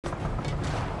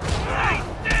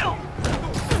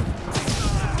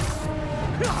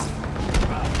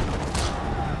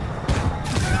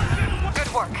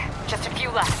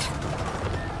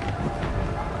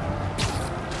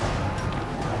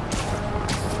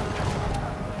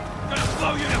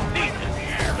blow you to pieces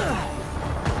here!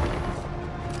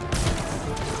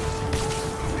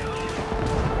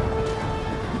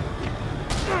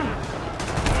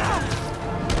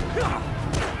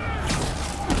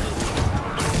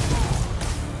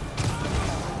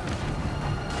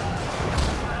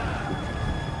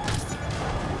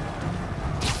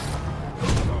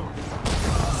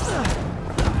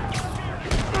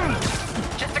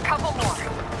 Just a couple more.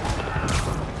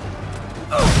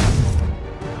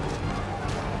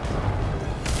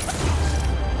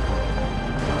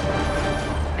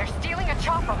 They're stealing a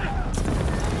chopper.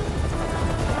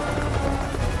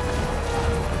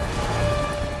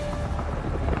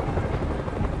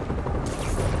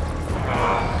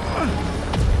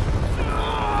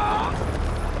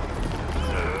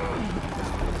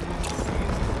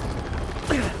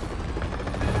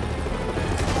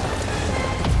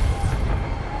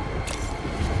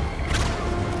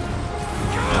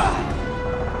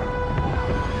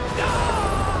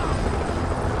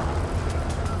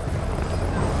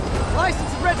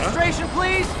 License and registration,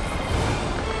 please!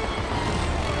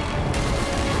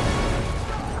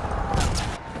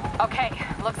 Okay,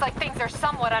 looks like things are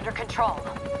somewhat under control.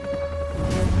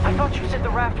 I thought you said the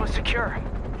raft was secure.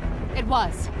 It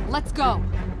was. Let's go.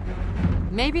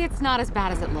 Maybe it's not as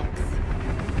bad as it looks.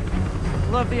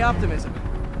 Love the optimism.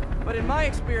 But in my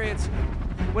experience,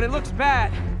 when it looks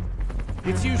bad,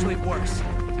 it's usually worse.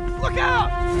 Look out!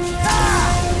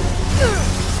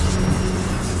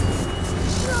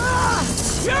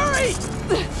 Yuri!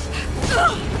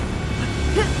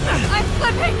 I'm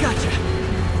slipping! Gotcha!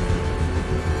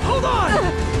 Hold on!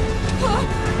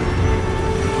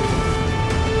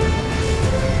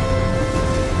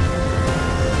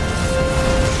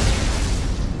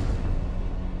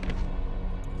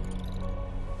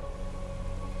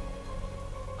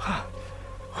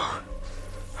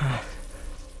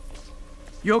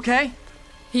 You okay?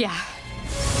 Yeah.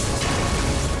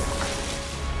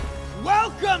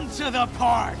 Welcome to the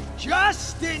party!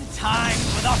 Just in time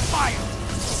for the fire!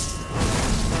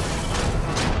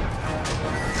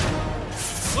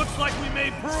 Looks like we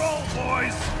made parole,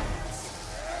 boys!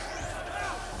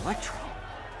 Electro?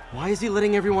 Why is he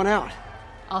letting everyone out?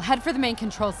 I'll head for the main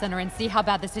control center and see how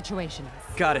bad the situation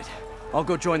is. Got it. I'll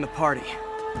go join the party.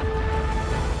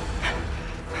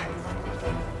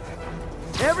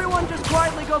 Everyone just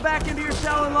quietly go back into your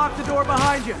cell and lock the door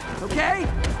behind you, okay?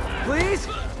 Please?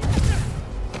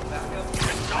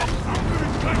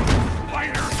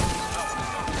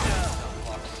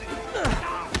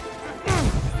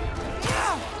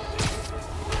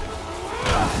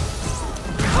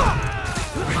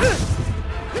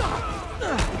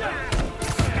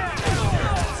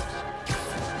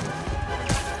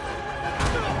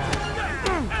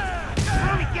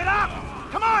 Get up!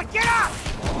 Come on, get up!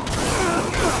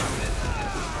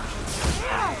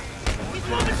 He's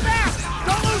moving fast!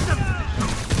 Don't lose him!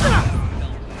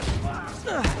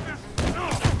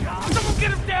 Someone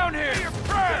get him down here! Your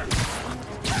prayer!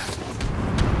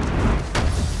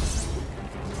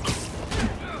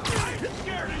 I'm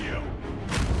scared of you!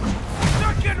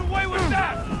 Not getting away with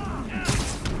that!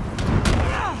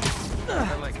 I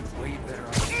like it way better.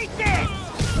 Eat this!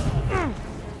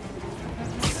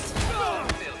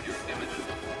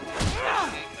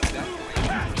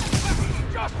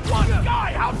 Just one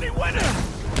guy! How's he winning?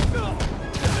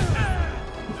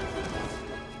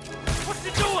 What's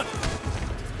he doing?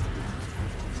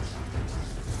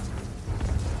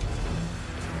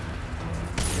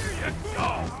 Here you go!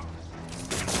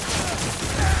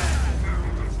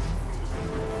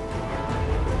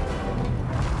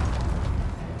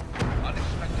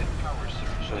 Unexpected power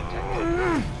surge detected.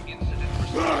 Incident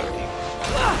response team.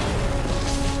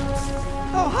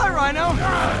 Oh, hi, Rhino!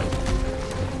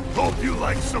 Hope you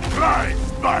like surprise,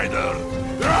 Spider!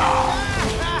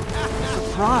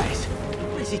 Surprise?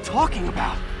 What is he talking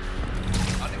about?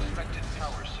 Unexpected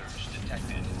power surge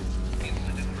detected.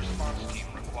 Incident response team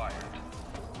required.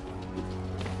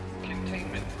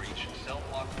 Containment breach cell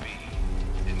block B.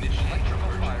 Initial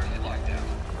electrical fire lockdown.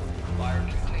 Fire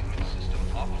containment system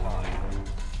offline.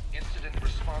 Incident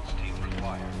response team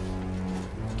required.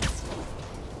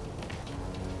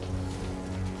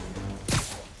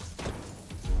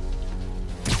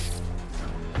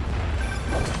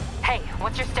 Hey,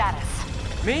 what's your status?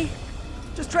 Me?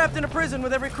 Just trapped in a prison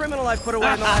with every criminal I've put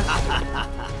away in the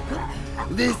last...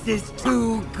 This is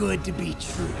too good to be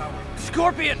true.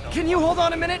 Scorpion, can you hold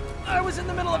on a minute? I was in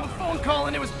the middle of a phone call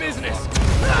and it was business.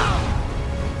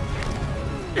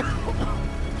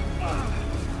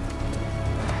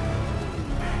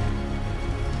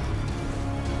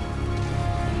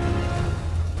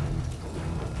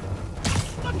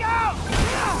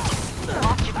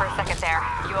 Lost you for a second there.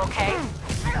 You okay?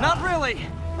 Not really.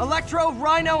 Electro,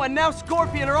 Rhino, and now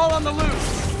Scorpion are all on the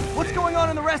loose. What's going on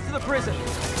in the rest of the prison?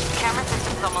 Camera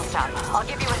system's almost up. I'll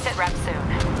give you a sit rep soon.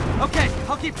 Okay,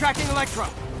 I'll keep tracking Electro.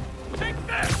 Take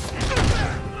this!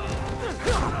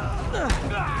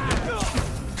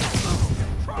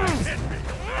 Try and hit me!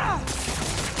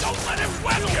 Don't let him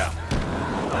wet you!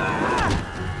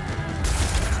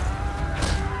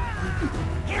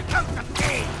 Here comes the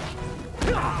pain!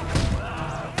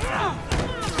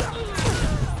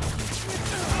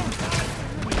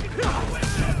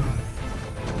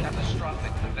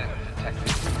 Catastrophic event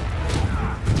detected.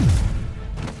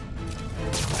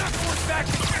 Knock back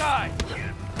inside!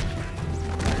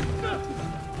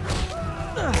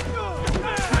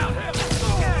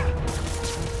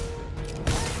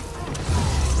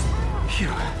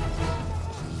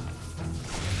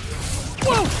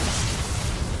 Whoa!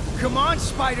 Come on,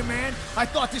 Spider-Man! I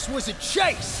thought this was a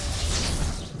chase!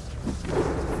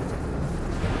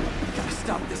 Gotta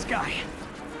stop this guy.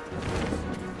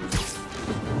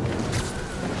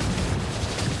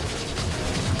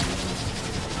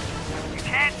 You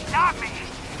can't stop me!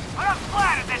 But I'm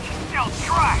flattered that you still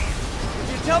try! If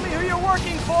you tell me who you're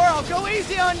working for, I'll go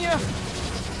easy on you.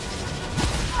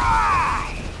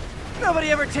 Try!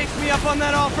 Nobody ever takes me up on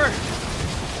that offer.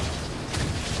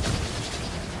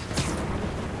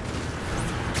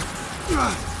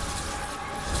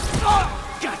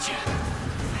 Gotcha!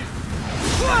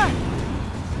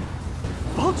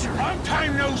 Vulture! Long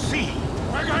time no see!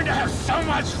 We're going to have so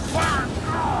much fun!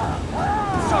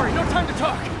 Sorry, no time to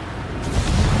talk.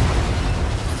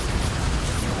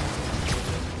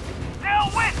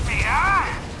 Still with me,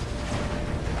 huh?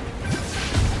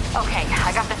 Okay,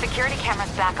 I got the security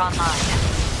cameras back online.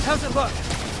 How's it look?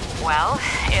 Well,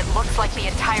 it looks like the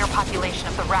entire population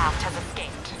of the raft has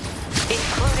escaped,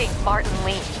 including Martin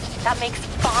Lee. That makes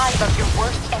 5 of your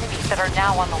worst enemies that are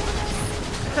now on the loose.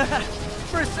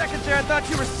 For a second there, I thought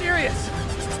you were serious.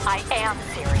 I am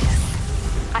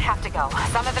serious. I have to go.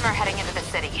 Some of them are heading into the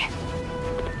city.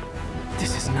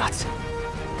 This is nuts.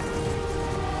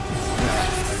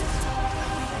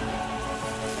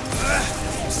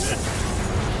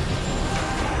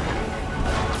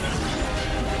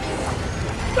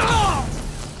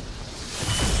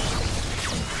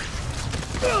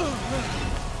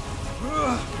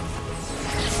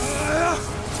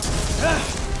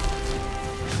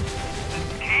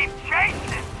 Keep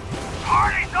chasing!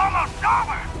 Party's almost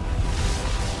over!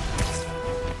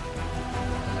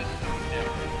 System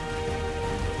error.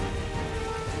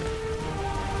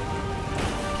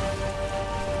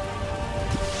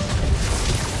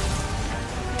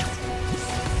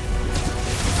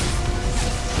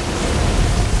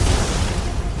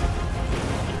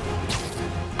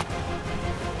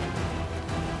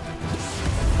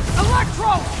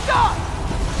 Electro, stop!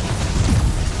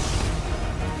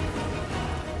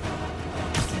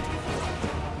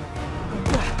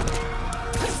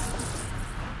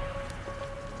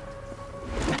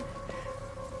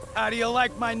 How do you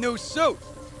like my new suit?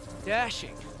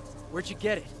 Dashing. Where'd you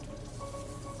get it?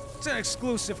 It's an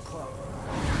exclusive club.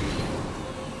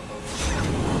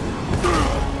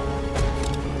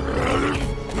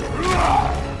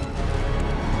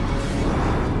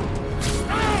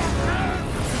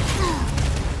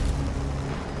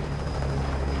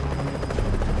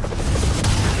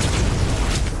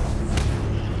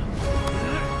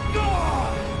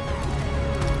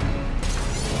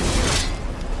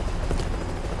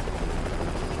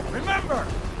 Remember,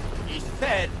 he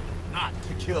said not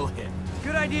to kill him.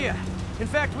 Good idea. In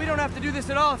fact, we don't have to do this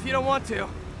at all if you don't want to.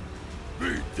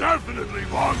 We definitely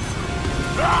want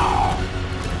to.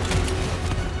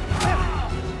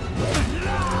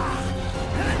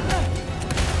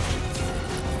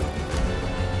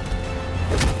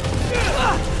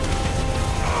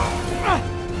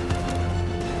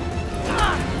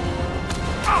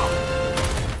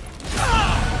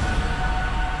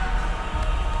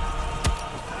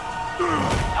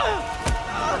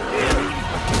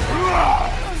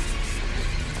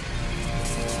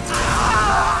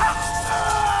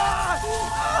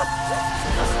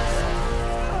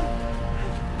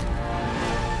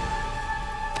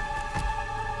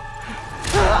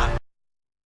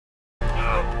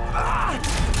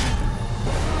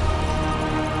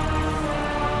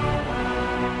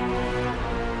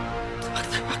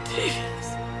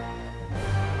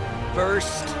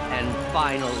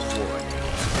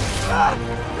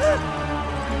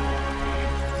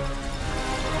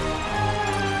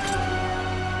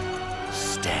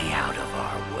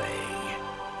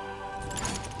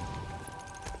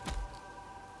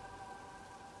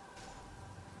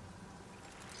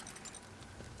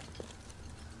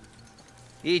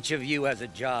 Each of you has a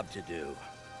job to do.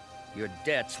 Your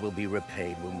debts will be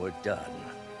repaid when we're done.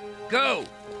 Go!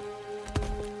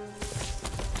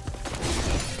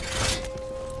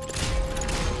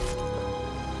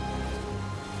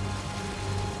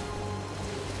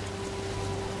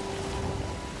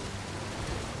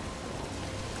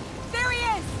 There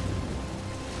he is!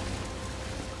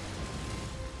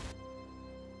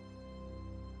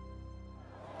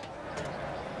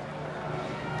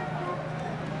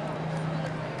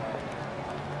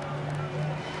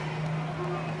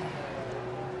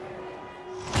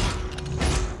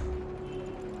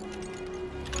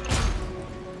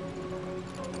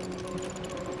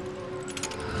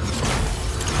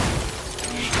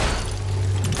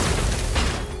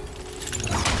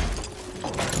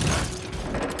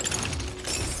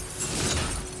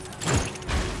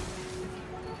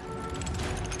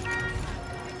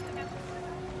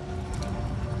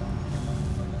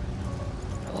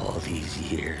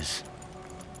 These years.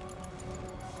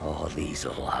 All these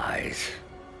lies.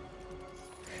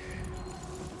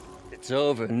 It's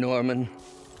over, Norman.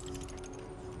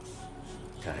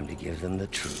 Time to give them the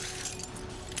truth.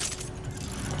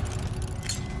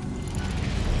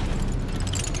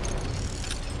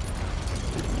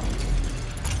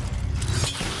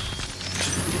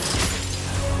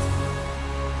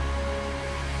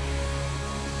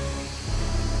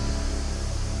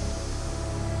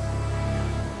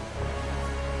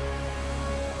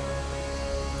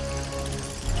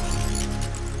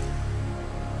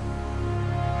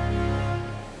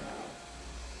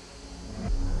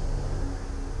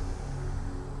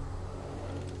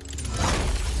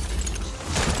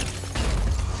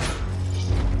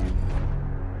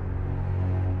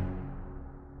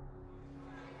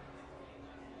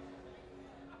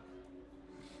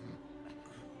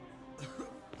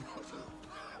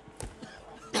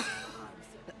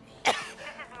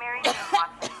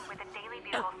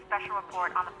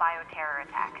 report on the bioterror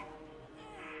attack.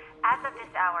 As of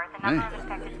this hour, the number of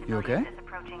infected civilians is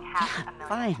approaching half a million.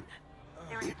 Fine.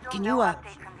 There is still Can no you,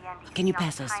 update from the NDC can you on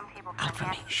pass the us timetable for out for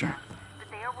me? the Sure.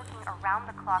 but they are working around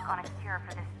the clock on a cure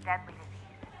for this deadly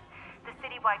disease. The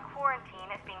citywide quarantine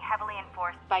is being heavily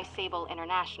enforced by Sable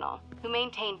International, who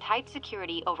maintain tight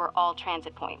security over all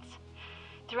transit points.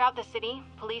 Throughout the city,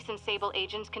 police and Sable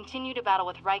agents continue to battle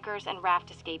with Rikers and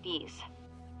Raft escapees.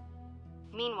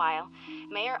 Meanwhile,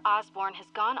 Mayor Osborn has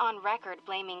gone on record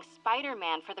blaming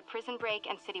Spider-Man for the prison break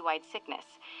and citywide sickness,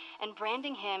 and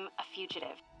branding him a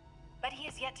fugitive. But he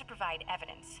has yet to provide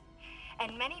evidence,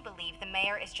 and many believe the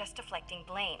mayor is just deflecting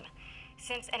blame,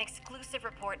 since an exclusive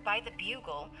report by the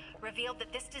Bugle revealed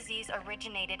that this disease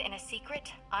originated in a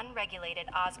secret, unregulated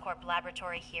Oscorp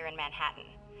laboratory here in Manhattan.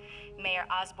 Mayor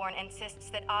Osborn insists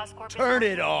that Oscorp Turn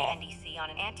is it off. the NDC on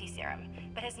an anti-serum,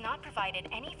 but has not provided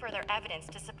any further evidence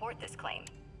to support this claim.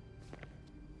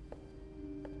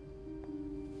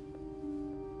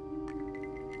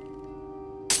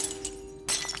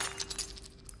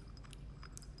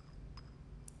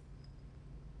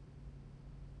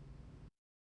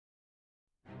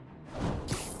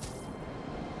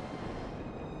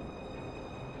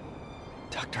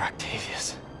 Dr.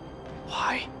 Octavius.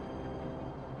 Why?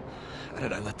 How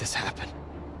did I let this happen?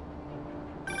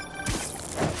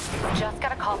 Just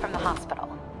got a call from the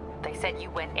hospital. They said you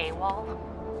went AWOL.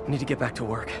 I need to get back to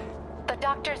work. The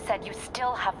doctor said you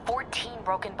still have 14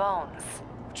 broken bones.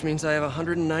 Which means I have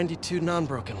 192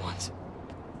 non-broken ones.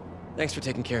 Thanks for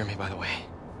taking care of me, by the way.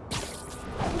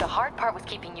 The hard part was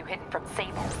keeping you hidden from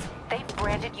Sables. They've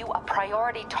branded you a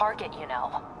priority target, you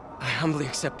know. I humbly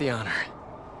accept the honor.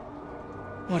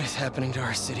 What is happening to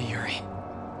our city, Yuri?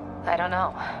 I don't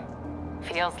know.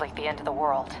 Feels like the end of the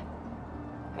world.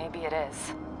 Maybe it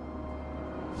is.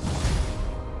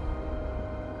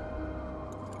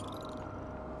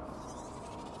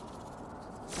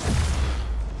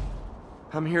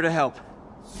 I'm here to help.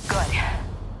 Good.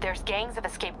 There's gangs of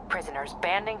escaped prisoners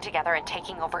banding together and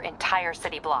taking over entire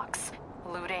city blocks.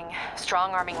 Looting,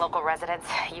 strong-arming local residents,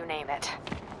 you name it.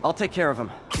 I'll take care of them.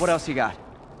 What else you got?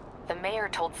 The mayor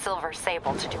told Silver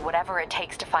Sable to do whatever it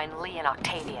takes to find Lee and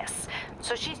Octavius.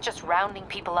 So she's just rounding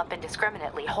people up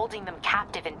indiscriminately, holding them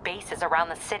captive in bases around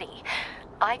the city.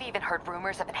 I've even heard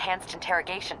rumors of enhanced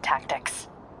interrogation tactics.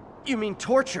 You mean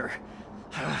torture?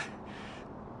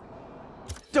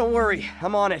 Don't worry,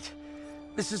 I'm on it.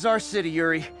 This is our city,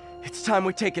 Yuri. It's time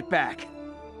we take it back.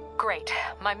 Great.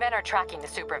 My men are tracking the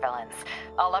supervillains.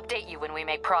 I'll update you when we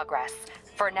make progress.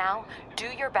 For now, do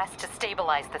your best to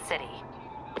stabilize the city.